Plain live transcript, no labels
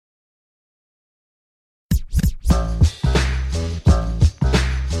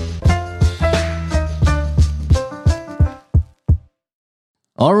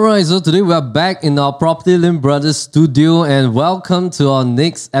All right, so today we are back in our Property Lim Brothers studio, and welcome to our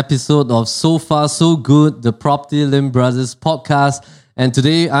next episode of So Far So Good, the Property Lim Brothers podcast. And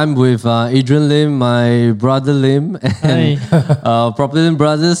today I'm with Adrian Lim, my brother Lim, and Property Lim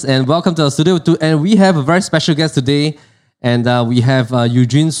Brothers. And welcome to our studio too. And we have a very special guest today, and we have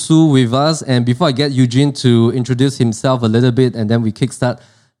Eugene Su with us. And before I get Eugene to introduce himself a little bit, and then we kickstart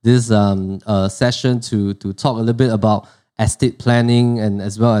this session to talk a little bit about estate planning and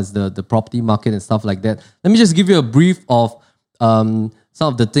as well as the property market and stuff like that. Let me just give you a brief of some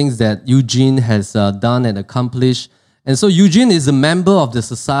of the things that Eugene has done and accomplished. And so Eugene is a member of the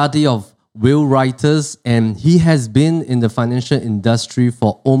Society of Will Writers, and he has been in the financial industry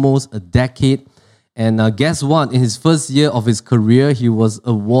for almost a decade. And guess what? In his first year of his career, he was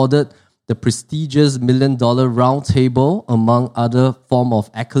awarded the prestigious $1 Million Roundtable, among other form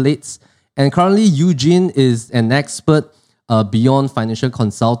of accolades. And currently, Eugene is an expert beyond financial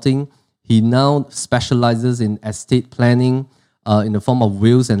consulting. He now specializes in estate planning in the form of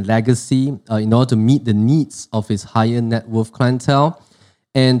wills and legacy in order to meet the needs of his higher net worth clientele.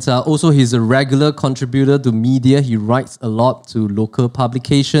 And also, he's a regular contributor to media. He writes a lot to local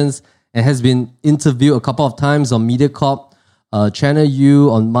publications and has been interviewed a couple of times on MediaCorp, Channel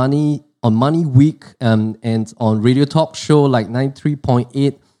U, on Money Week, and on radio talk show like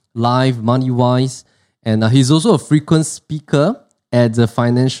 93.8 Live, MoneyWise. And he's also a frequent speaker at the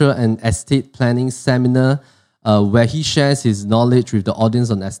Financial and Estate Planning Seminar, where he shares his knowledge with the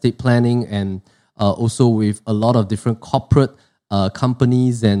audience on estate planning and also with a lot of different corporate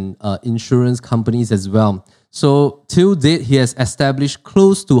companies and insurance companies as well. So till date, he has established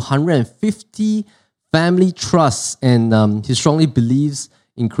close to 150 family trusts, and he strongly believes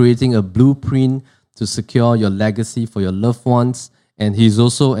in creating a blueprint to secure your legacy for your loved ones. And he's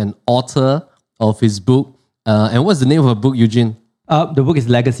also an author of his book. And what's the name of the book, Eugene? The book is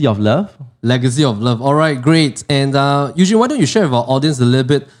Legacy of Love. Legacy of Love. All right, great. And Eugene, why don't you share with our audience a little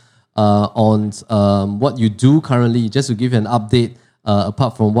bit on what you do currently, just to give you an update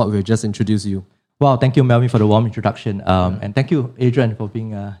apart from what we've just introduced you. Wow, thank you, Melvin, for the warm introduction. And thank you, Adrian, for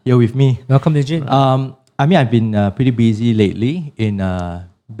being here with me. Welcome, Eugene. I've been pretty busy lately in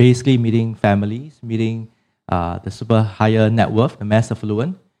basically meeting families, meeting the super higher net worth, the mass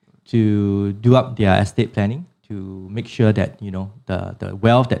affluent, to do up their estate planning, to make sure that the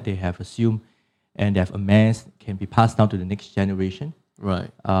wealth that they have assumed and they have amassed can be passed down to the next generation. Right.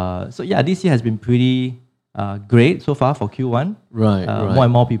 So this year has been pretty great so far for Q1. Right. More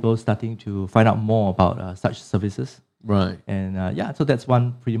and more people starting to find out more about such services. Right. And so that's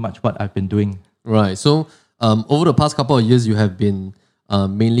pretty much what I've been doing. Right. So over the past couple of years, you have been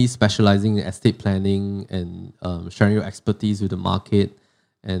mainly specializing in estate planning and sharing your expertise with the market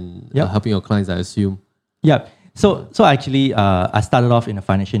and helping your clients, I assume. Yeah. So actually, I started off in the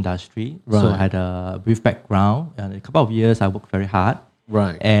financial industry. Right. So I had a brief background. And a couple of years, I worked very hard.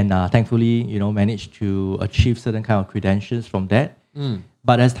 Right. And thankfully, managed to achieve certain kind of credentials from that.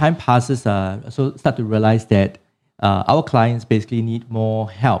 But as time passes, so start to realize that our clients basically need more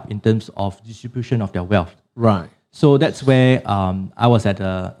help in terms of distribution of their wealth. Right. So that's where I was at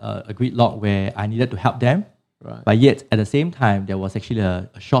a gridlock where I needed to help them. Right. But yet, at the same time, there was actually a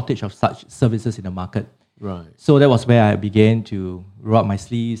shortage of such services in the market. Right. So that was where I began to roll up my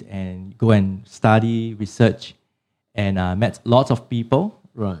sleeves and go and study, research, and met lots of people.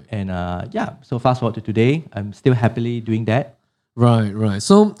 Right. And so fast forward to today, I'm still happily doing that. Right.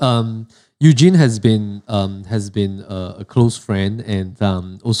 So Eugene has been a close friend,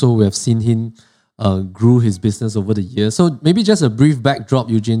 and also we have seen him grew his business over the years. So maybe just a brief backdrop,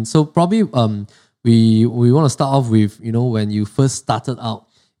 Eugene. So probably we want to start off with when you first started out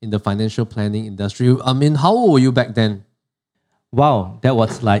in the financial planning industry. I mean, how old were you back then? Wow, that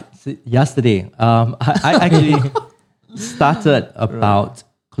was like yesterday. I actually started about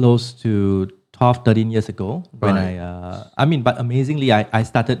close to 12, 13 years ago when but amazingly, I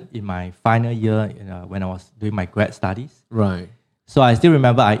started in my final year when I was doing my grad studies. Right. So I still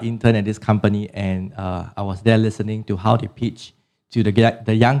remember I interned at this company, and I was there listening to how they pitch to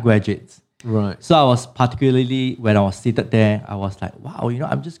the young graduates. Right. So I was particularly, when I was seated there, I was like, wow,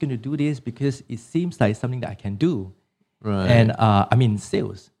 I'm just going to do this because it seems like something that I can do. Right. And I'm in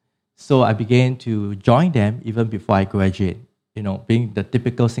sales. So I began to join them even before I graduate. Being the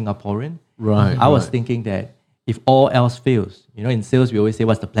typical Singaporean, Right. I was thinking that if all else fails, in sales we always say,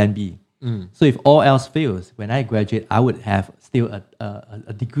 what's the plan B? So if all else fails, when I graduate, I would have still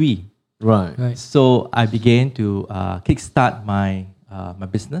a degree. Right. So I began to kickstart my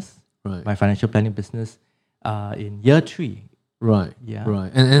business, Right. my financial planning business, in year 3. Right. Yeah.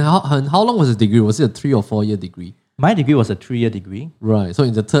 Right. And how long was the degree? Was it a 3 or 4 year degree? My degree was a 3-year degree. Right. So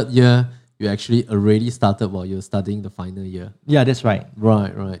in the third year, you actually already started while you were studying the final year. Yeah, that's right.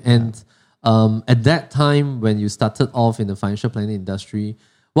 Right, right. And at that time, when you started off in the financial planning industry,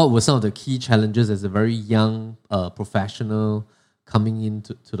 what were some of the key challenges as a very young professional coming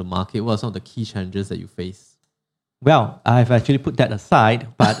into the market? What are some of the key challenges that you faced? Well, I've actually put that aside,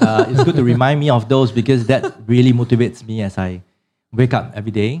 but it's good to remind me of those because that really motivates me as I wake up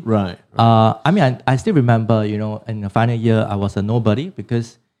every day. Right. I still remember, in the final year, I was a nobody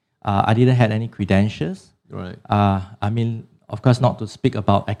because I didn't have any credentials. Right. Of course, not to speak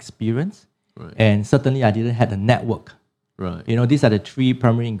about experience. Right. And certainly, I didn't have a network. Right. These are the 3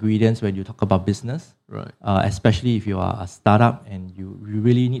 primary ingredients when you talk about business. Right. Especially if you are a startup and you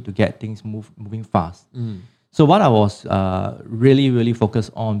really need to get things moving fast. So what I was really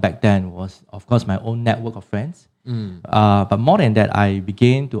focused on back then was, of course, my own network of friends. But more than that, I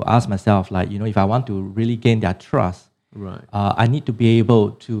began to ask myself, if I want to really gain their trust, Right. I need to be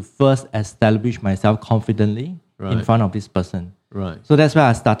able to first establish myself confidently in Right. front of this person. Right. So that's where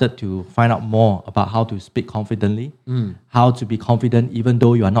I started to find out more about how to speak confidently, how to be confident even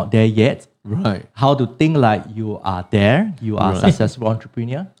though you are not there yet, Right. how to think like you are there, you are a Right. successful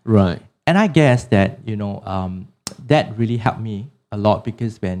entrepreneur. Right. And I guess that, that really helped me a lot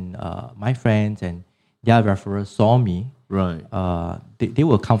because when my friends and their referrals saw me, Right. they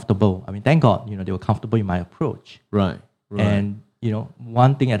were comfortable. Thank God, they were comfortable in my approach. Right. Right. And,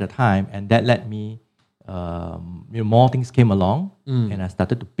 one thing at a time, and that led me, more things came along and I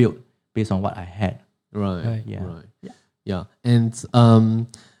started to build based on what I had. Right. Right. Yeah. Right. Yeah. And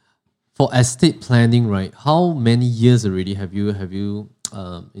for estate planning, right? How many years already have you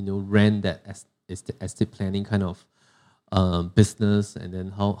ran that estate planning kind of business, and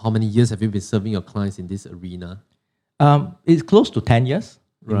then how many years have you been serving your clients in this arena? It's close to 10 years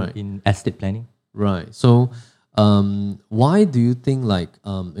Right. in estate planning. Right. So, why do you think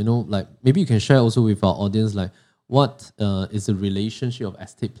maybe you can share also with our audience what is the relationship of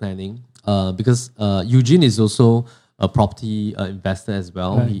estate planning? Because Eugene is also a property investor as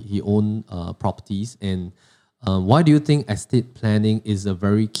well. Right. He owns properties, and why do you think estate planning is a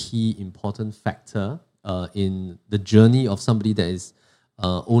very key important factor in the journey of somebody that is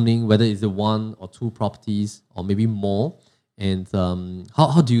owning, whether it's 1 or 2 properties or maybe more? And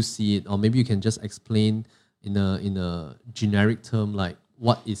how do you see it? Or maybe you can just explain in a generic term, like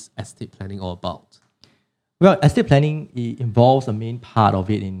what is estate planning all about? Well, estate planning involves a main part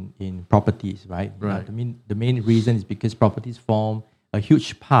of it in properties, right? Right. The main reason is because properties form a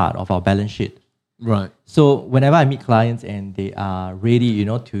huge part of our balance sheet. Right. So whenever I meet clients and they are ready,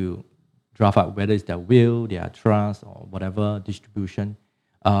 to draft up whether it's their will, their trust, or whatever distribution,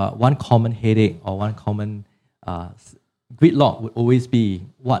 one common headache or one common gridlock would always be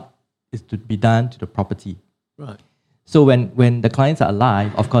what is to be done to the property. Right. So when the clients are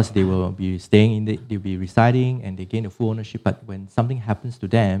alive, of course they will be staying they'll be residing and they gain the full ownership. But when something happens to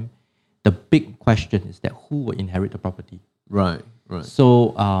them, the big question is that who will inherit the property? Right. Right.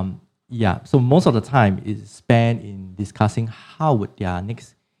 So so most of the time is spent in discussing how would their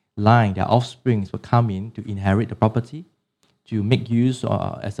next line, their offsprings will come in to inherit the property, to make use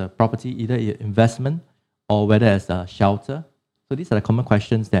as a property, either investment or whether as a shelter. So these are the common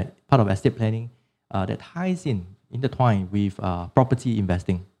questions that part of estate planning that ties intertwined with property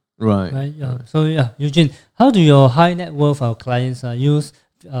investing. Right. Right. Yeah. So Eugene, how do your high net worth clients use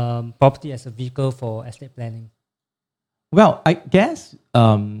property as a vehicle for estate planning? Well, I guess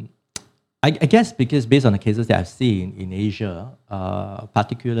because based on the cases that I've seen in Asia,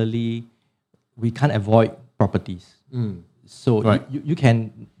 particularly, we can't avoid properties. So Right. you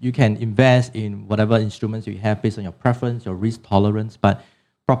can invest in whatever instruments you have based on your preference, your risk tolerance. But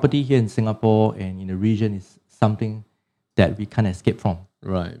property here in Singapore and in the region is something that we can't escape from.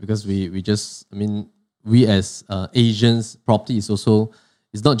 Right, because we as Asians, property is also,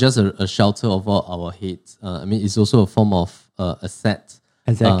 it's not just a shelter over our heads. It's also a form of asset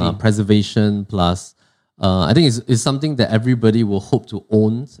Exactly. preservation. Plus, I think it's something that everybody will hope to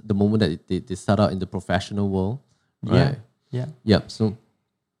own the moment that they start out in the professional world. Right. Yeah. Yep. So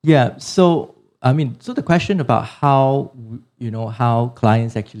So the question about how how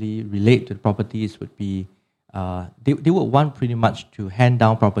clients actually relate to the properties would be they would want pretty much to hand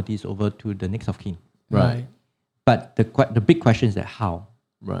down properties over to the next of kin. Right. But the big question is that how.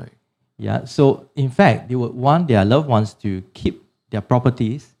 Right. Yeah. So in fact, they would want their loved ones to keep their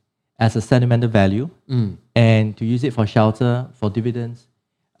properties as a sentimental value and to use it for shelter, for dividends,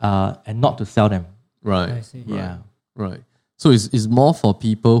 and not to sell them. Right. I see. Yeah. Right. So it's more for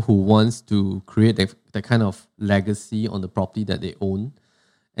people who wants to create that kind of legacy on the property that they own.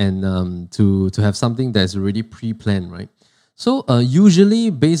 and to have something that's already pre-planned, right? So usually,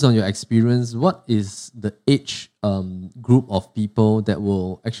 based on your experience, what is the age group of people that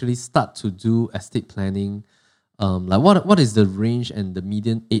will actually start to do estate planning? Like what is the range and the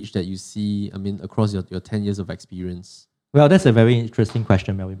median age that you see? I mean, across your 10 years of experience. Well, that's a very interesting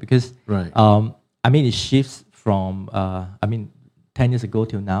question, Melvin, because Right. I mean, it shifts from 10 years ago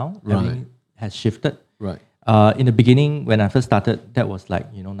till now. Right. Everything has shifted. Right. In the beginning, when I first started, that was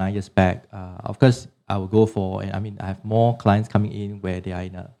like 9 years back. Of course, I will go for, and I mean, I have more clients coming in where they are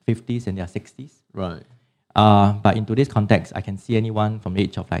in their 50s and their 60s. Right. But in today's context, I can see anyone from the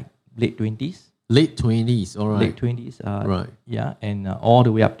age of like late 20s, Late 20s. All right. late 20s, Right. yeah, and all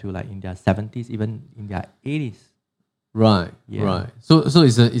the way up to like in their 70s, even in their 80s. Right. Yeah. Right. So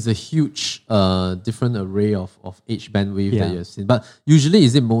it's a huge different array of age bandwidth that Yeah. you've seen. But usually,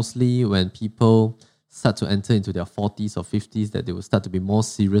 is it mostly when people start to enter into their 40s or 50s that they will start to be more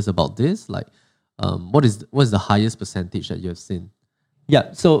serious about this? Like, what is the highest percentage that you have seen?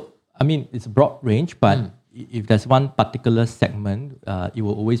 Yeah, so I mean, it's a broad range, but if there's one particular segment, it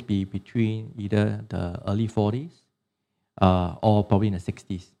will always be between either the early 40s or probably in the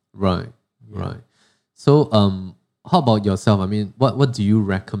 60s. Right. Right. So how about yourself? I mean, what do you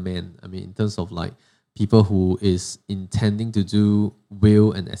recommend? I mean, in terms of like people who is intending to do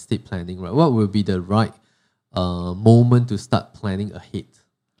will and estate planning, right? What will be the right moment to start planning ahead?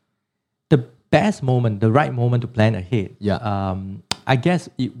 The best moment, the right moment to plan ahead, Yeah. I guess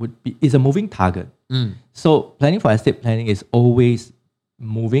it would be, it's a moving target. So planning for estate planning is always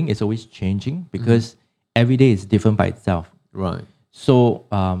moving, it's always changing because every day is different by itself. Right. So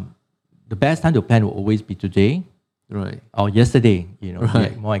the best time to plan will always be today Right. or yesterday,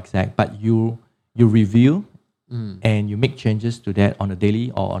 Right. more exact. But you review and you make changes to that on a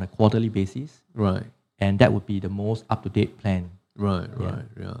daily or on a quarterly basis, Right. and that would be the most up-to-date plan. Right. Right.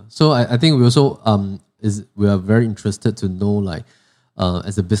 Yeah. So I think we also we are very interested to know, like,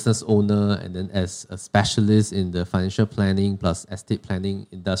 as a business owner and then as a specialist in the financial planning plus estate planning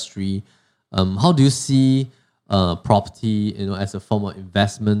industry, how do you see property, as a form of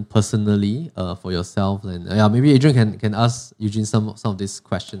investment personally for yourself? And maybe Adrian can ask Eugene some of these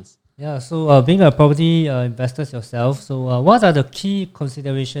questions. Yeah, so being a property investor yourself, so what are the key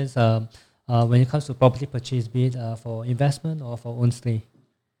considerations when it comes to property purchase, be it for investment or for own stay?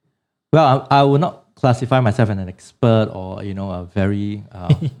 Well, I will not classify myself as an expert or a very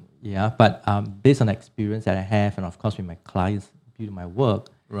but based on the experience that I have, and of course with my clients due to my work,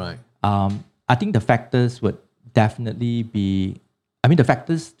 Right. I think the factors would definitely be, the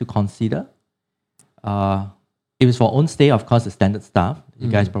factors to consider. If it's for own stay, of course, the standard stuff you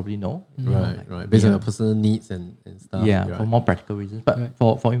guys probably know. Right. Right. Based on your personal needs and stuff. Yeah, Right. for more practical reasons. But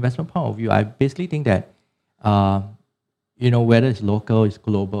Right. for investment point of view, I basically think that, whether it's local, it's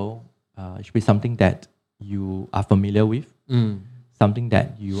global, it should be something that you are familiar with, something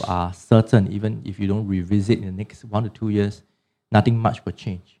that you are certain, even if you don't revisit in the next 1 to 2 years, nothing much will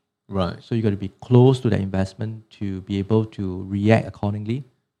change. Right. So you got to be close to the investment to be able to react accordingly.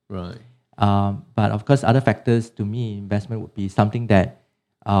 Right. But of course, other factors to me, investment would be something that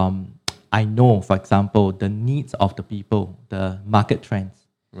I know, for example, the needs of the people, the market trends.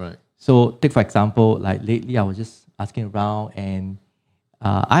 Right. So take for example, like lately I was just asking around, and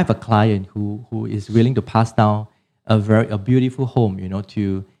I have a client who is willing to pass down a beautiful home,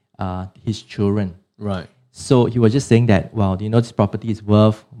 to his children. Right. So he was just saying that, well, this property is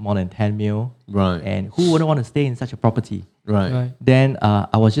worth more than 10 mil, Right. and who wouldn't want to stay in such a property? Right. Right. Then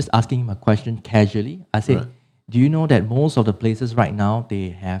I was just asking him a question casually. I said, Right. do you know that most of the places right now, they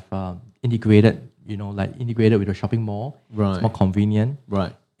have integrated, integrated with a shopping mall. Right. It's more convenient.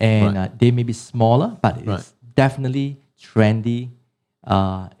 Right. And Right. they may be smaller, but it's Right. definitely trendy.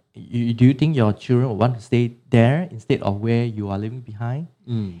 Do you think your children will want to stay there instead of where you are living behind?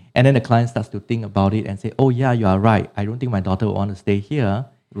 And then the client starts to think about it and say, oh yeah, you are right. I don't think my daughter will want to stay here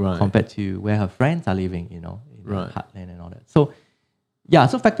Right. compared to where her friends are living, in Right. heartland and all that. So yeah,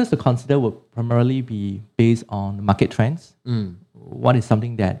 so factors to consider would primarily be based on market trends. What is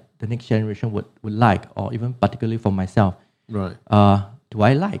something that the next generation would like, or even particularly for myself, Right. do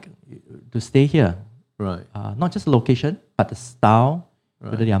I like to stay here? Right. Not just the location, but the style,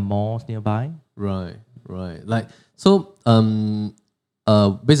 Right. whether there are malls nearby. Right, right. Like so,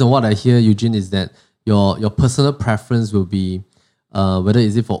 based on what I hear, Eugene, is that your personal preference will be whether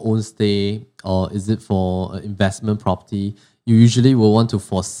is it for own stay or is it for investment property. You usually will want to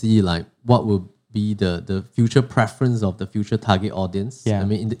foresee like what will be the future preference of the future target audience. Yeah. I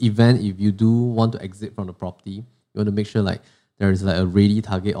mean, in the event if you do want to exit from the property, you want to make sure like there is like a ready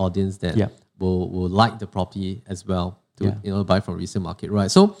target audience that Yeah. will like the property as well to buy from resale market,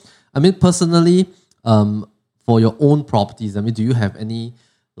 right? So, I mean, personally, for your own properties, I mean, do you have any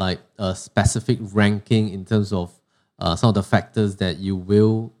like a specific ranking in terms of some of the factors that you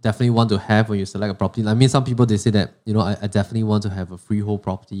will definitely want to have when you select a property? I mean, some people they say that I definitely want to have a freehold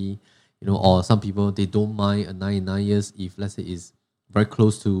property, or some people they don't mind a 99 years if let's say it's very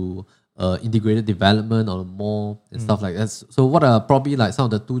close to integrated development or a mall and stuff like that. So what are probably like some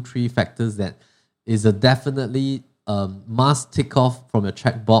of the 2-3 factors that is a definitely must tick off from your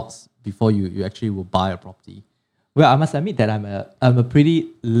checkbox before you actually will buy a property? Well, I must admit that I'm a pretty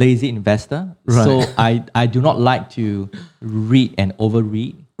lazy investor. Right. So I do not like to read and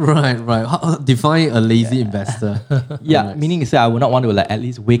overread. Right. Define a lazy investor. Yeah, Right. meaning to say I would not want to like at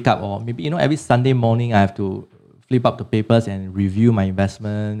least wake up, or maybe every Sunday morning I have to flip up the papers and review my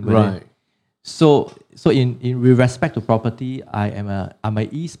investment. Right. So in with respect to property, I'm a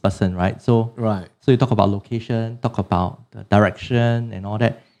east person, right? So Right. So you talk about location, talk about the direction and all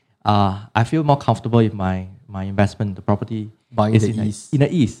that. I feel more comfortable if my investment in the property Buying is the east. in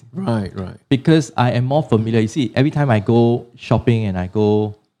the east. Right. Because I am more familiar. You see, every time I go shopping and I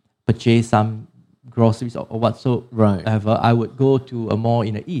go purchase some groceries or whatsoever, I would go to a mall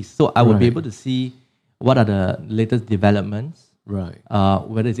in the east. So I would be Right. able to see what are the latest developments, Right.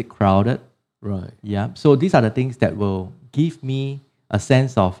 whether is it crowded. Right. Yeah. So these are the things that will give me a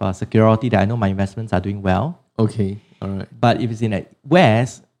sense of security that I know my investments are doing well. Okay. All right. But if it's in the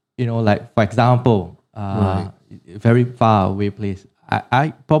west, like for example, Right. very far away place,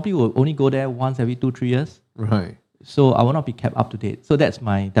 I probably will only go there once every 2-3 years. Right. So I will not be kept up to date. So that's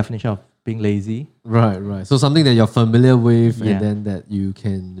my definition of being lazy. Right. So something that you're familiar with, Yeah. and then that you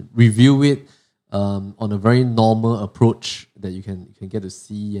can review it on a very normal approach that you can get to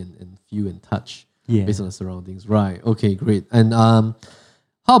see and feel and touch Yeah. based on the surroundings. Right. Okay. Great. And how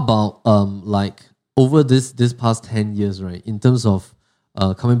about like over this past 10 years, right? In terms of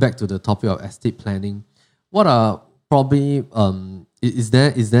coming back to the topic of estate planning, what are probably is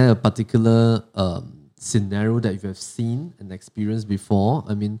there a particular scenario that you have seen and experienced before?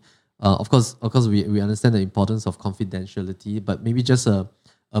 I mean, of course, we understand the importance of confidentiality, but maybe just a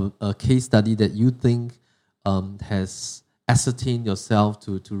case study that you think has ascertained yourself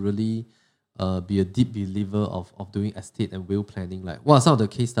to really be a deep believer of doing estate and will planning. Like, what are some of the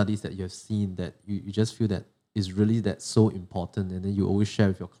case studies that you have seen that you just feel that is really that so important, and then you always share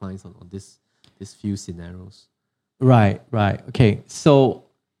with your clients on this few scenarios? Right. Okay. So,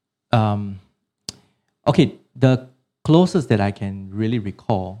 the closest that I can really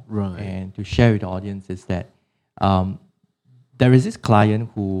recall Right. and to share with the audience is that there is this client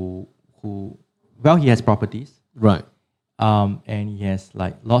who he has properties, Right. and he has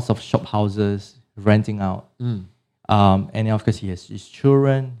like lots of shop houses renting out, and then of course he has his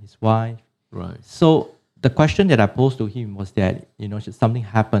children, his wife. Right. So the question that I posed to him was that should something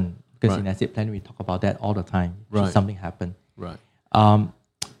happen, because Right. in estate planning we talk about that all the time. Right. Should something happen? Right.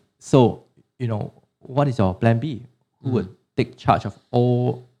 So what is your plan B? Who would take charge of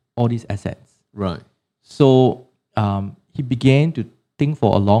all these assets? Right. So he began to think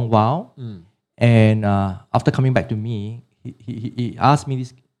for a long while, and after coming back to me, he asked me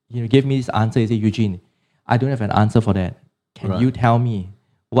this, gave me this answer. He said, "Eugene, I don't have an answer for that. Can Right. you tell me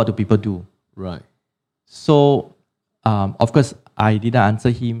what do people do?" Right. So of course I didn't answer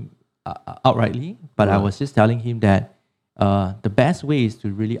him outrightly, but I Right. was just telling him that the best way is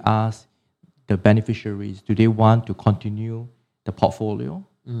to really ask the beneficiaries, do they want to continue the portfolio,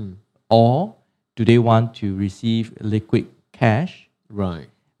 or do they want to receive liquid cash? Right.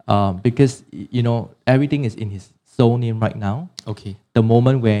 Because everything is in his sole name right now. Okay. The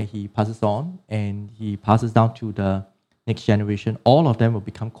moment where he passes on and he passes down to the next generation, all of them will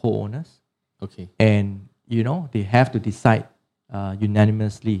become co-owners, Okay. and they have to decide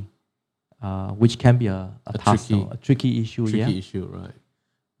unanimously, which can be a tricky issue. Tricky issue, right?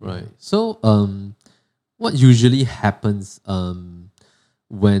 Right. So, what usually happens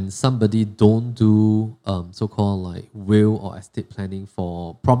when somebody don't do so-called like will or estate planning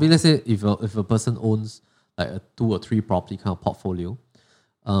for probably, let's say if a person owns like a 2 or 3 property kind of portfolio,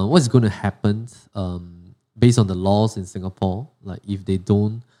 what's going to happen based on the laws in Singapore? Like if they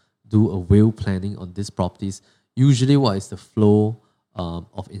don't do a will planning on these properties, usually what is the flow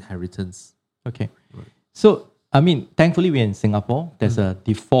of inheritance? Okay. So, I mean, thankfully we're in Singapore. There's a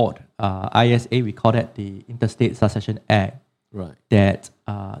default ISA, we call that the Interstate Succession Act, Right. that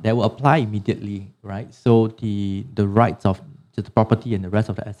will apply immediately, right? So the rights of the property and the rest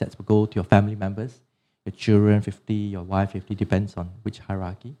of the assets will go to your family members, your children 50, your wife 50, depends on which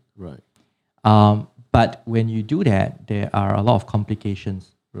hierarchy. Right. But when you do that, there are a lot of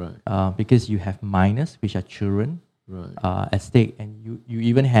complications, Right. because you have minors, which are children, at stake, and you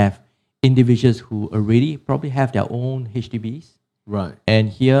even have individuals who already probably have their own HDBs, Right. and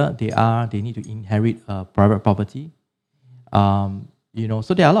here they need to inherit private property.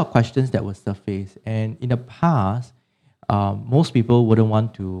 So there are a lot of questions that will surface, and in the past, most people wouldn't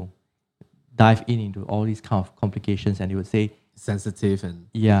want to dive into all these kind of complications, and they would say, Sensitive and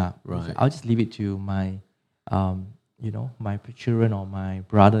yeah, Right. I'll just leave it to my, my children or my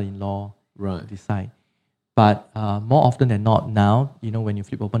brother-in-law right. to decide. But more often than not now, when you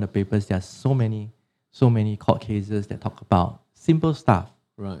flip open the papers, there are so many court cases that talk about simple stuff.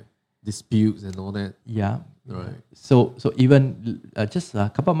 Right. Disputes and all that. Yeah. Right. So even just a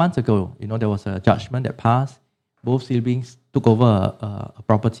couple of months ago, there was a judgment that passed. Both siblings took over a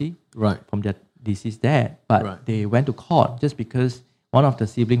property Right. from their deceased dad, but Right. they went to court just because one of the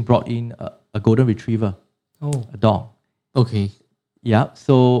siblings brought in a golden retriever, Oh, a dog. Okay. Yeah.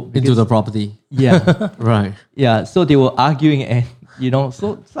 So Into because- the property. yeah, Right. yeah. So they were arguing, and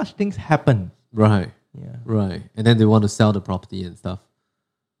so such things happen. Right. Yeah. Right. And then they want to sell the property and stuff.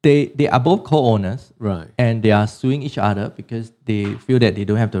 They are both co-owners, Right. and they are suing each other because they feel that they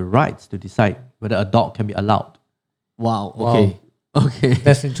don't have the rights to decide whether a dog can be allowed. Wow. Okay. Okay.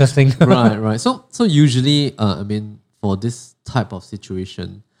 that's interesting. right. Right. So usually, for this type of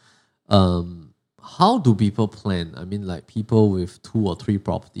situation, how do people plan? I mean, like people with 2 or 3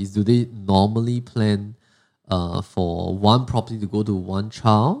 properties, do they normally plan for one property to go to one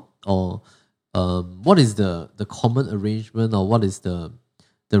child, or what is the common arrangement, or what is the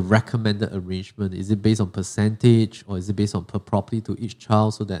recommended arrangement? Is it based on percentage, or is it based on per property to each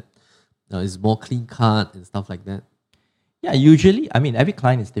child, so that it's more clean cut and stuff like that? Yeah, usually, every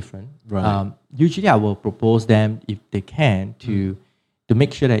client is different. Right. Usually, I will propose them, if they can, to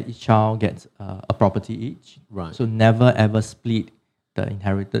make sure that each child gets a property each. Right. So never ever split the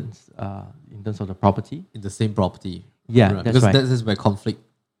inheritance in terms of the property. In the same property. Yeah, Right. that's Because right. that's where conflict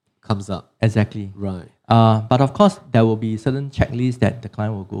comes up. Exactly. Right. But of course, there will be certain checklists that the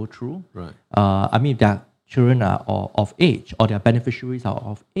client will go through. Right. If their children are of age, or their beneficiaries are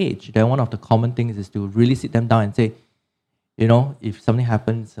of age, then one of the common things is to really sit them down and say, if something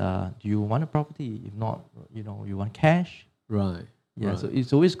happens, do you want a property? If not, you want cash? Right. Yeah, Right. so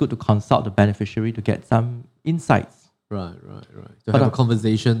it's always good to consult the beneficiary to get some insights. Right. To But have a of-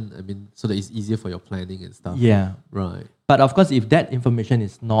 conversation, so that it's easier for your planning and stuff. Yeah. Right. But of course, if that information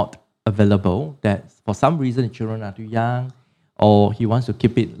is not available, that for some reason the children are too young, or he wants to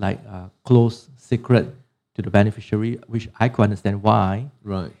keep it like a close secret to the beneficiary, which I could understand why,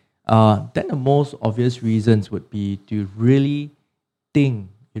 Right. then the most obvious reasons would be to really think,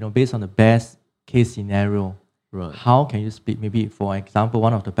 based on the best case scenario, Right. how can you split? Maybe, for example,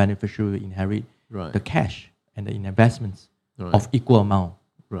 one of the beneficiary will inherit Right. the cash and the investments Right. of equal amount,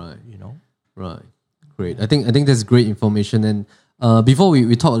 Right. Right. Great. I think that's great information. And before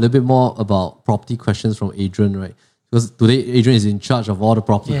we talk a little bit more about property questions from Adrian, right? Because today Adrian is in charge of all the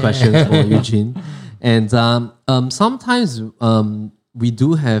property questions for Eugene. And sometimes we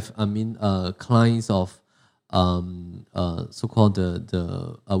do have clients of so-called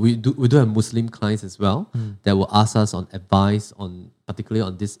we do have Muslim clients as well that will ask us on advice on particularly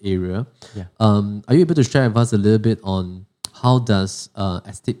on this area. Yeah. Are you able to share with us a little bit on how does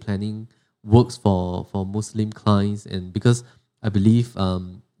estate planning works for Muslim clients? And because I believe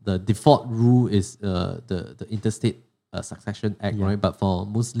the default rule is the Interstate Succession Act, Yeah. right? But for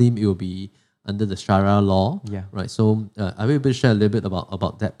Muslim, it will be under the Sharia law, Yeah. right? So are you able to share a little bit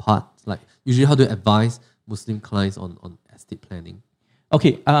about that part? Like usually, how do you advise Muslim clients on estate planning?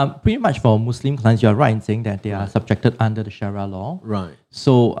 Okay, pretty much for Muslim clients, you're right in saying that they are Right. subjected under the Sharia law. Right.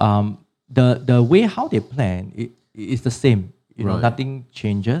 So the way how they plan is the same. Right. Nothing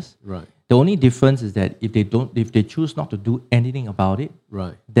changes. Right. The only difference is that if they choose not to do anything about it,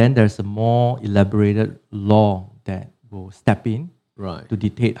 Right. then there's a more elaborated law that will step in Right. to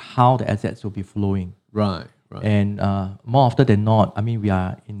dictate how the assets will be flowing. Right. Right. And more often than not, we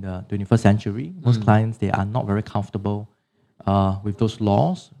are in the 21st century. Most clients, they are not very comfortable with those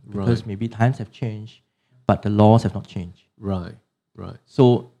laws because Right. maybe times have changed, but the laws have not changed. Right. Right.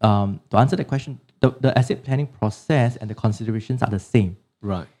 So to answer the question, the asset planning process and the considerations are the same.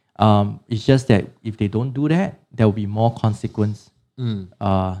 Right. It's just that if they don't do that, there will be more consequence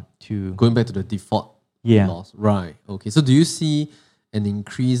to Going back to the default Yeah. laws. Right. Okay. So do you see an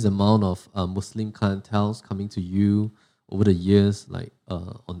increased amount of Muslim clienteles coming to you over the years, like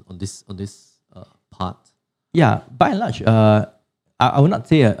on this part? Yeah, by and large, I would not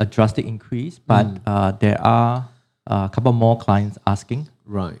say a drastic increase, but there are a couple more clients asking.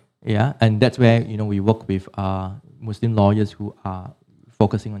 Right. Yeah, and that's where we work with Muslim lawyers who are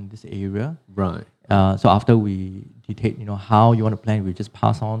focusing on this area. Right. So after we dictate, how you want to plan, we just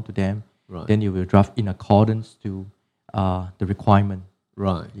pass on to them. Right. Then you will draft in accordance to the requirement.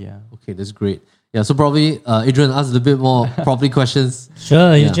 Right. Yeah. Okay, that's great. Yeah, so probably Adrian ask a little bit more property questions.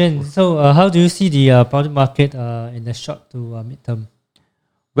 Sure, Yeah. Eugene. So, how do you see the property market in the short to mid-term?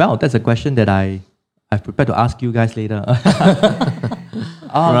 Well, that's a question that I've prepared to ask you guys later.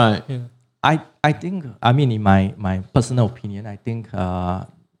 Right. Yeah. I think, in my personal opinion, I think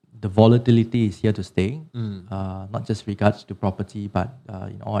the volatility is here to stay, not just regards to property, but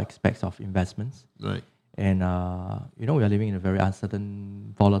in all aspects of investments. Right. And, we are living in a very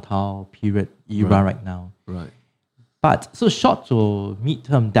uncertain, volatile era right now. Right. But so short to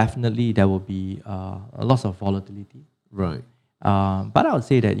mid-term, definitely there will be a lot of volatility. Right. But I would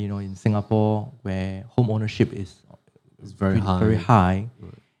say that, in Singapore, where home ownership is It's very high. very high,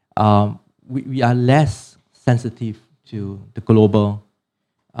 we are less sensitive to the global,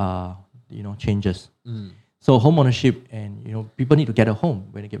 changes. So home ownership and, people need to get a home.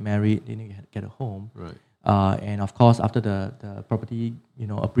 When they get married, they need to get a home. Right. And of course, after the property,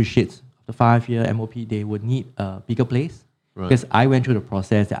 appreciates, after 5-year MOP, they would need a bigger place. Right. Because I went through the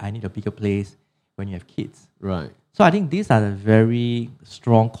process that I need a bigger place when you have kids. Right. So I think these are the very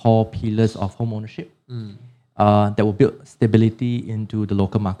strong core pillars of home ownership that will build stability into the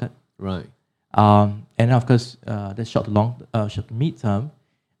local market. Right. And of course, the short to mid term.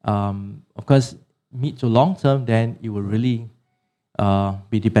 Of course, mid to long term, then it will really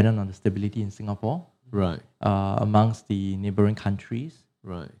be dependent on the stability in Singapore Right. amongst the neighboring countries,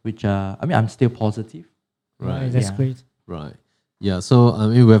 Right. which I'm still positive. Right. That's Yeah. great. Right. Yeah. So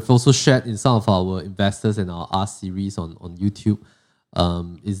we have also shared in some of our investors and our Ask series on YouTube.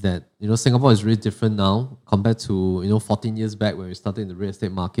 Is that Singapore is really different now compared to 14 years back when we started in the real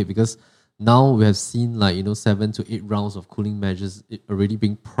estate market, because now we have seen 7 to 8 rounds of cooling measures already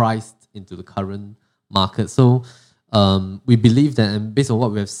being priced into the current market. So we believe that, and based on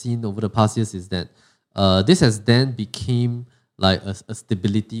what we have seen over the past years, is that this has then became like a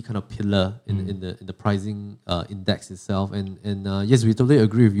stability kind of pillar in the pricing index itself. And yes, we totally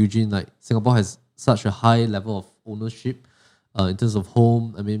agree with Eugene. Like Singapore has such a high level of ownership in terms of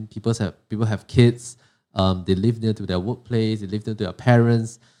home. I mean, people have kids. They live near to their workplace. They live near to their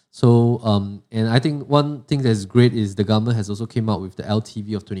parents. So and I think one thing that's great is the government has also came out with the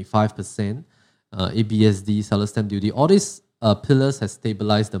LTV of 25%, ABSD, seller stamp duty. All these pillars has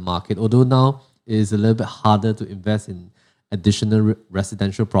stabilized the market. Although now it is a little bit harder to invest in additional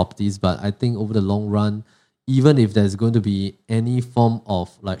residential properties, but I think over the long run, even if there's going to be any form of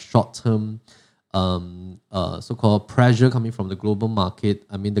like short-term so-called pressure coming from the global market,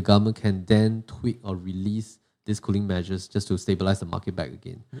 I mean, the government can then tweak or release these cooling measures just to stabilize the market back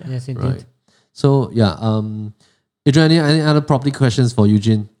again. Yes, indeed. Right. So yeah, Adrian, any other property questions for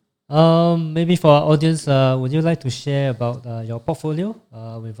Eugene? Maybe for our audience, would you like to share about your portfolio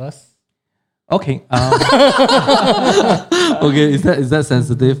with us? Okay. Okay, is that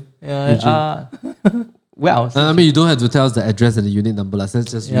sensitive? Yeah. Well, I mean, you don't have to tell us the address and the unit number. Like,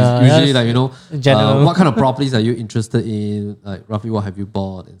 that's just Yeah, usually yes, in general. what kind of properties are you interested in? Like, roughly, what have you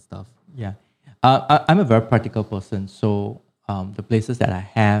bought and stuff? yeah. I'm a very practical person, so the places that I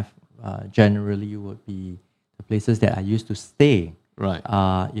have generally would be the places that I used to stay. Right.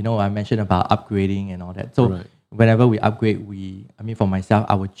 I mentioned about upgrading and all that. So Right. whenever we upgrade, for myself,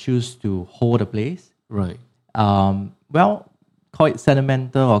 I would choose to hold a place. Right. Well, call it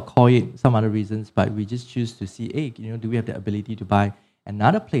sentimental or call it some other reasons, but we just choose to see, hey, do we have the ability to buy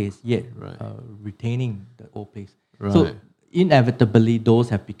another place yet Right. retaining the old place? Right. So inevitably, those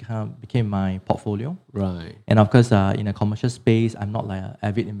have became my portfolio. Right. And of course, in a commercial space, I'm not like an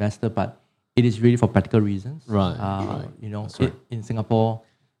avid investor, but it is really for practical reasons. Right, right. That's right. In Singapore,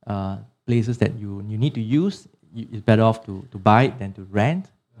 places that you need to use, it's better off to buy it than to rent.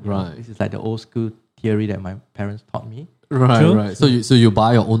 Right. This is like the old school theory that my parents taught me. Right. True. Right. So you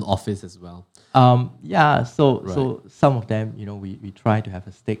buy your own office as well. So some of them, we try to have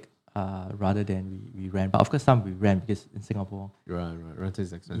a stake rather than we rent. But of course, some we rent because in Singapore, Right. Rental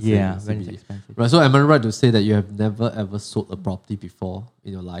is expensive. yeah, in rent is CBD. expensive. Right. So am I right to say that you have never ever sold a property before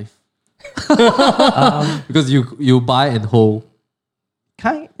in your life? Because you buy and hold.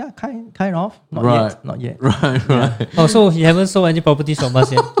 Kind of. Not yet. Right. Right. Oh, so you haven't sold any properties from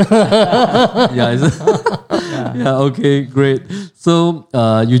us yet? Yeah. Yeah. Okay. Great. So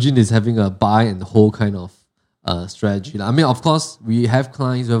Eugene is having a buy and hold kind of strategy. I mean, of course, we have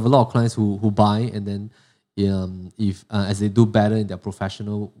a lot of clients who buy, and then if as they do better in their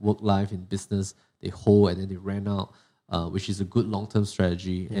professional work life in business, they hold and then they rent out, which is a good long-term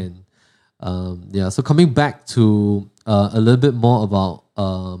strategy. And Yeah. So coming back to a little bit more about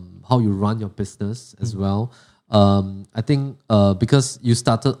how you run your business as well. I think because you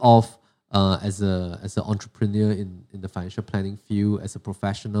started off as an entrepreneur in the financial planning field as a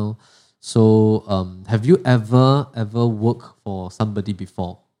professional. So have you ever worked for somebody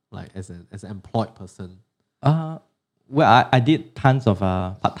before, like as an employed person? Well, I did tons of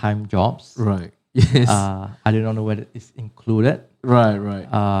part-time jobs. Right. Yes. I do not know whether it's included. Right. Right.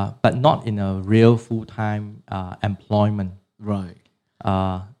 But not in a real full-time employment. Right.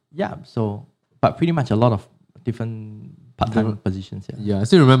 Yeah. So, but pretty much a lot of different part-time positions. Yeah. Yeah. I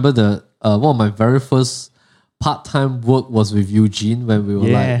still remember the one of my very first part-time work was with Eugene when we were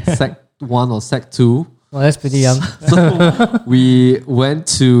like Sec 1 or Sec 2. Oh, that's pretty young. So we went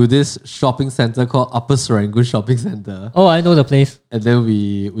to this shopping center called Upper Serangoon Shopping Center. Oh, I know the place. And then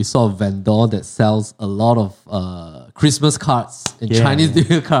we saw a vendor that sells a lot of Christmas cards and Chinese New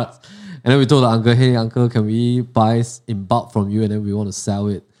Year cards. And then we told the uncle, hey uncle, can we buy in bulk from you? And then we want to sell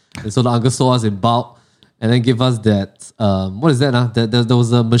it. And so the uncle sold us in bulk and then give us that, what is that? There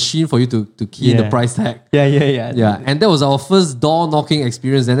was a machine for you to key in the price tag. Yeah. And that was our first door knocking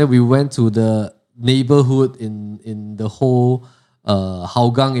experience. And then we went to the neighborhood in the whole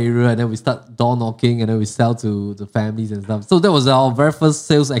Hougang area, and then we start door knocking, and then we sell to the families and stuff. So that was our very first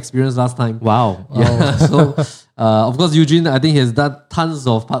sales experience last time. Wow. Yeah. So of course, Eugene, I think he has done tons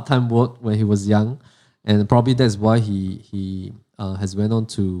of part-time work when he was young, and probably that's why he has went on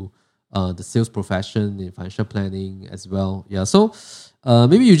to the sales profession in financial planning as well. Yeah. So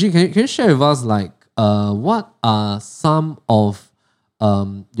maybe Eugene, can you share with us like what are some of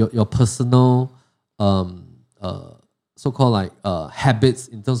your personal so-called like habits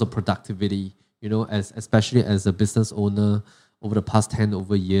in terms of productivity, especially as a business owner over the past 10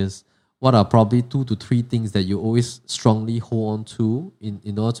 over years? What are probably 2 to 3 things that you always strongly hold on to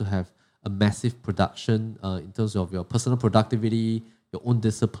in order to have a massive production in terms of your personal productivity, your own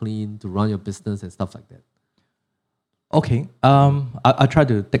discipline to run your business and stuff like that? Okay. I'll try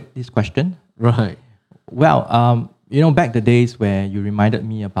to take this question. Right. Well, back the days where you reminded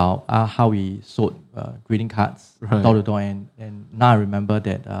me about how we sold greeting cards door to door, and now I remember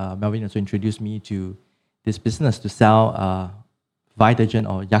that Melvin also introduced me to this business to sell Vitagen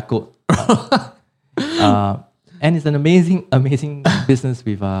or Yakult. And it's an amazing business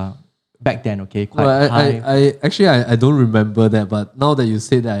with back then, okay, quite high. I actually don't remember that, but now that you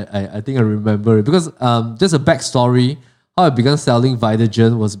say that, I think I remember it because just a backstory. How I began selling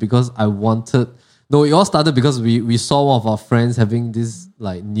Vitagen was because I wanted. No, it all started because we saw one of our friends having this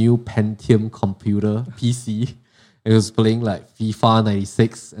like new Pentium computer PC. It was playing like FIFA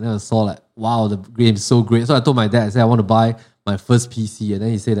 96, and then I saw like, wow, the game is so great. So I told my dad, I said I want to buy my first PC, and then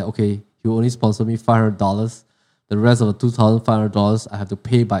he said that okay, he will only sponsor me $500. The rest of the $2,500 I have to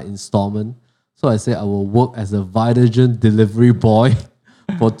pay by installment. So I said I will work as a Vitagen delivery boy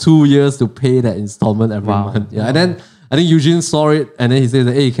for 2 years to pay that installment every month. Yeah, and then I think Eugene saw it, and then he said,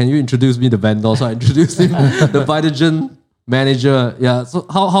 hey, can you introduce me the vendor? So I introduced him, the Vitagen manager. Yeah. So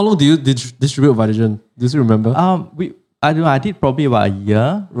how long do you distribute Vitagen? Do you remember? I don't know. I did probably about a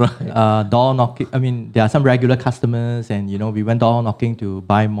year. Right. Door knocking. I mean, there are some regular customers, and we went door knocking to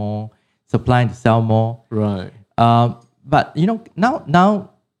buy more, supply to sell more. Right. But now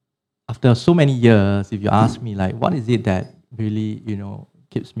after so many years, if you ask me like, what is it that really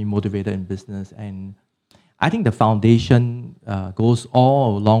keeps me motivated in business? And I think the foundation goes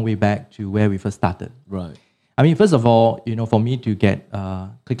all a long way back to where we first started. Right. I mean, first of all, for me to get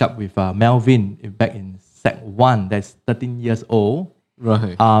click up with Melvin back in Sec 1, that's 13 years old.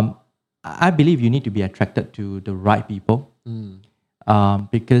 Right. I believe you need to be attracted to the right people.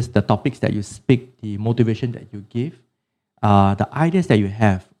 Because the topics that you speak, the motivation that you give, the ideas that you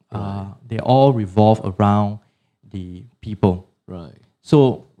have, they all revolve around the people. Right.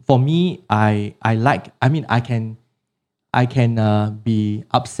 So for me, I can be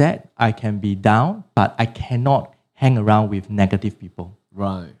upset, I can be down, but I cannot hang around with negative people.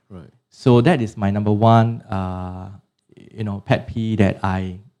 Right. So that is my number one, pet peeve that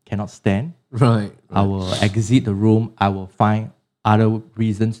I cannot stand. Right. I will exit the room. I will find other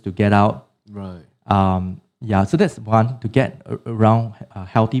reasons to get out. Right. So that's one, to get around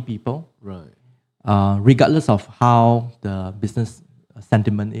healthy people. Right. Regardless of how the business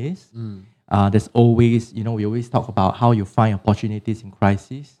sentiment is. There's always, we always talk about how you find opportunities in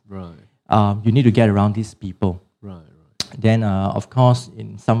crisis. Right. You need to get around these people. Right. Then, of course,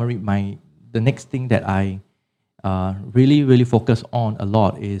 in summary, the next thing that I really, really focus on a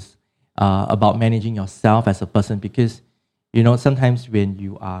lot is about managing yourself as a person, because sometimes when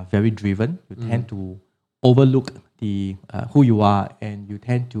you are very driven, you tend to overlook the who you are, and you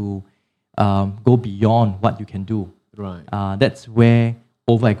tend to go beyond what you can do. Right. That's where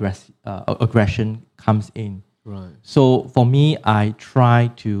aggression comes in. Right. So for me, I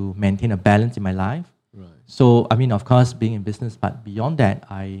try to maintain a balance in my life. Right. So, I mean, of course, being in business, but beyond that,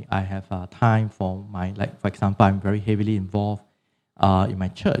 I have time for for example, I'm very heavily involved in my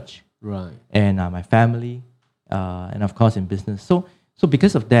church Right. and my family, and of course in business. So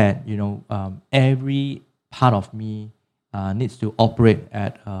because of that, every part of me needs to operate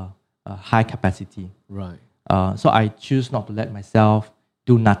at a high capacity. Right. So I choose not to let myself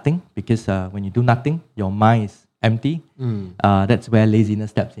do nothing, because when you do nothing, your mind is empty. That's where laziness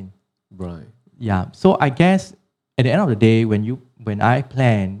steps in. Right. Yeah. So I guess at the end of the day, when I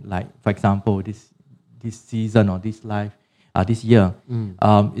plan, like for example, this season or this year,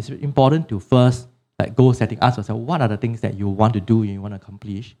 it's important to first like goal setting. Ask yourself, what are the things that you want to do and you want to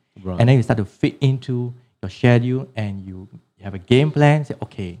accomplish, Right. and then you start to fit into your schedule, and you have a game plan. Say,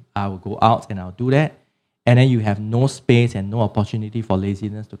 okay, I will go out and I'll do that, and then you have no space and no opportunity for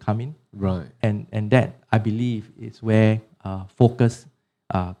laziness to come in. Right. And that, I believe, is where focus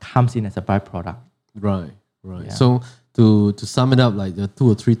comes in as a byproduct. Right. Right. Yeah. So to sum it up, like the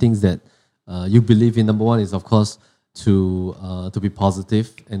 2 or 3 things that you believe in. Number one is, of course, to be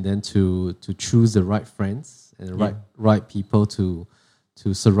positive, and then to choose the right friends and the right people to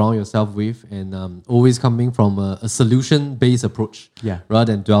surround yourself with, and always coming from a solution-based approach,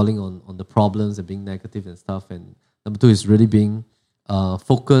 rather than dwelling on the problems and being negative and stuff. And number 2 is really being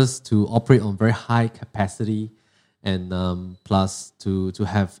focused to operate on very high capacity, and plus to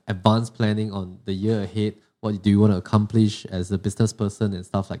have advanced planning on the year ahead. What do you want to accomplish as a business person and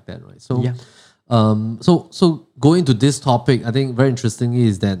stuff like that, right? So, so going into this topic, I think very interestingly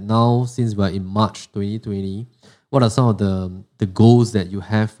is that now, since we're in March 2020, what are some of the goals that you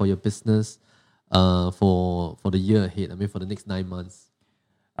have for your business for the year ahead? I mean, for the next 9 months.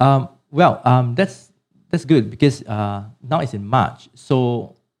 That's good, because now it's in March,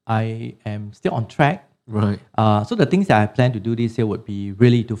 so I am still on track. Right. So the things that I plan to do this year would be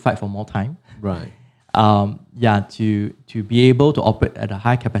really to fight for more time. Right. To be able to operate at a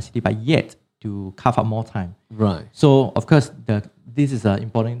high capacity, but yet to carve out more time. Right. So of course, this is an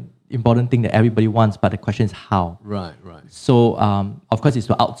important thing that everybody wants, but the question is how. Right. Right. So of course, it's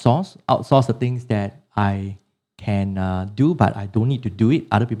to outsource the things that I can do, but I don't need to do it.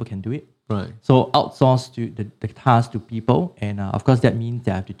 Other people can do it. Right. So outsource to the task to people, and of course that means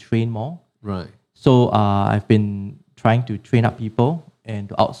that I have to train more. Right. So I've been trying to train up people and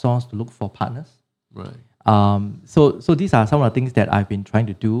to outsource to look for partners. Right. So these are some of the things that I've been trying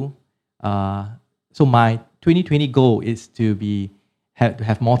to do. So my 2020 goal is to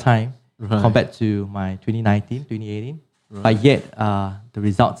have more time compared to my 2019, 2018. Right. But yet the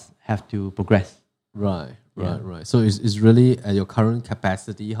results have to progress. Right. So it's really at your current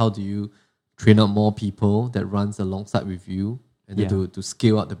capacity. How do you train up more people that runs alongside with you, and then to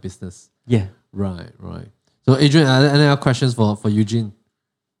scale up the business? Yeah. Right. So Adrian, are there any other questions for Eugene?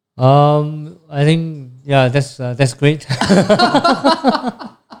 I think that's great.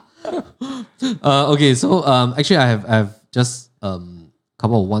 Okay, so actually I have just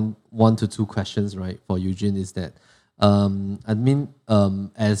couple of one to 2 questions, right, for Eugene. Is that I mean,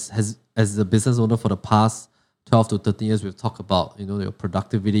 as a business owner for the past 12 to 13 years, we've talked about your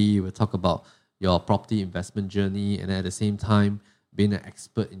productivity, we've talked about your property investment journey, and at the same time being an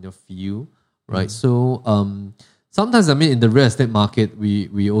expert in your field, right? So sometimes, I mean, in the real estate market,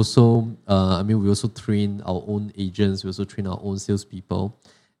 we also we also train our own agents, we also train our own salespeople,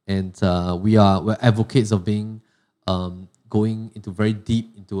 and we're advocates of being going into very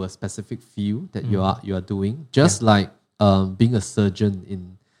deep into a specific field that you are doing, just like being a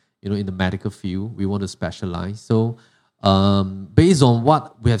surgeon in the medical field. We want to specialize. So based on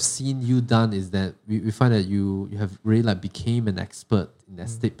what we have seen you done, is that we find that you have really like became an expert in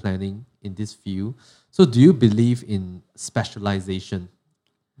estate planning in this field. So do you believe in specialization?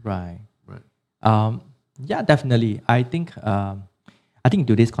 Right. Yeah, definitely. I think in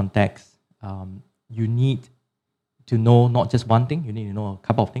today's context, you need to know not just one thing, you need to know a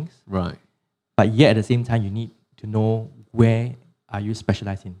couple of things. Right. But yet at the same time, you need to know where are you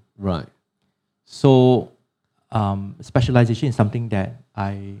specialized in. Right. So specialization is something that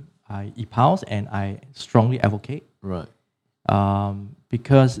I espouse and I strongly advocate. Right.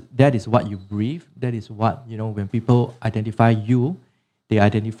 Because that is what you breathe. That is what, when people identify you, they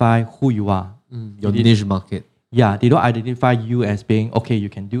identify who you are. Your niche market. Yeah, they don't identify you as being, okay, you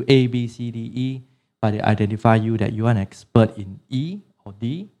can do A, B, C, D, E, but they identify you that you are an expert in E or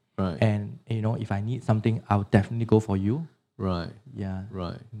D. Right. And, if I need something, I'll definitely go for you. Right. Yeah.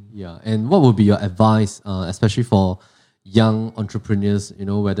 Right. Yeah. And what would be your advice, especially for young entrepreneurs,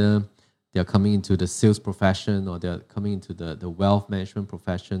 whether they're coming into the sales profession or they're coming into the wealth management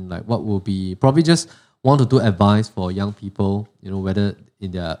profession, like what will be probably just 1 to 2 advice for young people, whether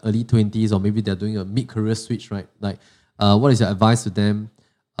in their early 20s or maybe they're doing a mid-career switch, right? Like, what is your advice to them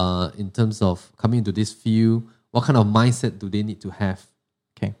in terms of coming into this field? What kind of mindset do they need to have?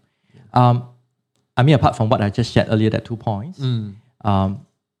 Okay. Apart from what I just shared earlier, that 2 points,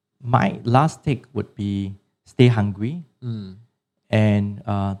 my last take would be stay hungry and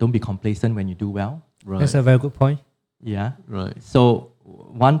don't be complacent when you do well. Right. That's a very good point. Yeah. Right. So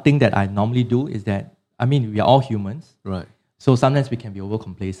one thing that I normally do is that, we are all humans. Right. So sometimes we can be over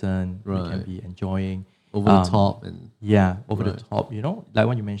complacent. Right. We can be enjoying. Over the top and over the top, like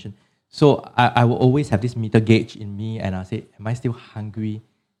what you mentioned. So I will always have this meter gauge in me and I say, am I still hungry,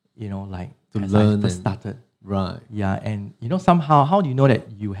 like to as learn I first and- started? right. Yeah, and somehow, how do you know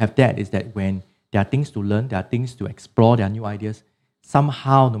that you have that? Is that when there are things to learn, there are things to explore, there are new ideas,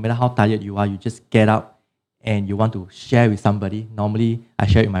 somehow, no matter how tired you are, you just get up and you want to share with somebody. Normally, I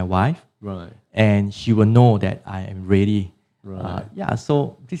share with my wife, Right. and she will know that I am ready. Right.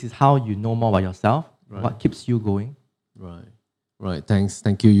 So this is how you know more about yourself, Right. what keeps you going. Right. Right.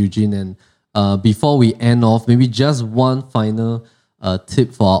 Thank you, Eugene. And before we end off, maybe just one final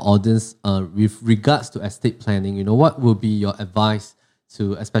tip for our audience with regards to estate planning. What will be your advice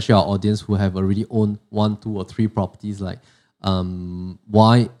to especially our audience who have already owned 1, 2, or 3 properties? Like,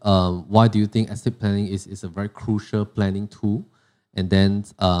 why do you think estate planning is a very crucial planning tool? And then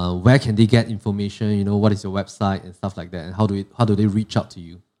where can they get information? What is your website and stuff like that? And how do they reach out to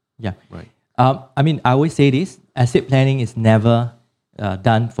you? Yeah. Right. I always say this, estate planning is never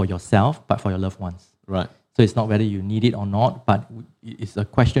done for yourself, but for your loved ones. Right. So it's not whether you need it or not, but it's a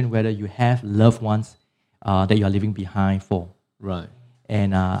question whether you have loved ones that you are leaving behind for. Right.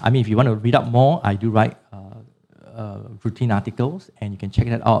 And if you want to read up more, I do write routine articles, and you can check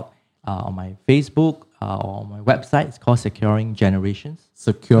that out on my Facebook or on my website. It's called Securing Generations.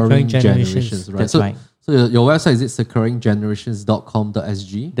 Securing Generations. Generations. Right. That's So, right. so your website, is it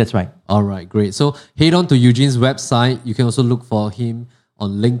securinggenerations.com.sg? That's right. All right, great. So head on to Eugene's website. You can also look for him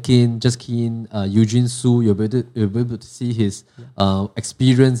on LinkedIn. Just key in Eugene Su. You'll be able to see his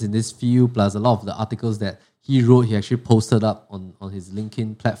experience in this field, plus a lot of the articles that he wrote. He actually posted up on his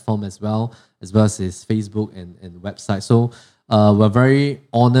LinkedIn platform as well as his Facebook and website. So we're very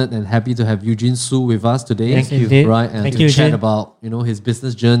honored and happy to have Eugene Su with us today. Thank you. Indeed. Right, and Thank to you, chat Eugene. about his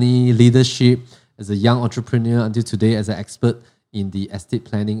business journey, leadership as a young entrepreneur until today as an expert in the estate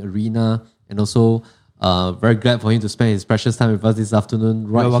planning arena, and also very glad for him to spend his precious time with us this afternoon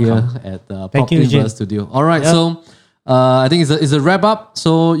right You're here welcome. at the Thank Property you, Eugene. Inverse Studio. All right, Yep. so I think it's a wrap up.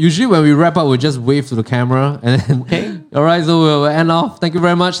 So usually when we wrap up, we just wave to the camera and then Okay. all right, so we'll end off. Thank you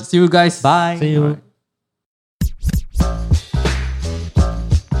very much. See you guys. Bye. See you. All right.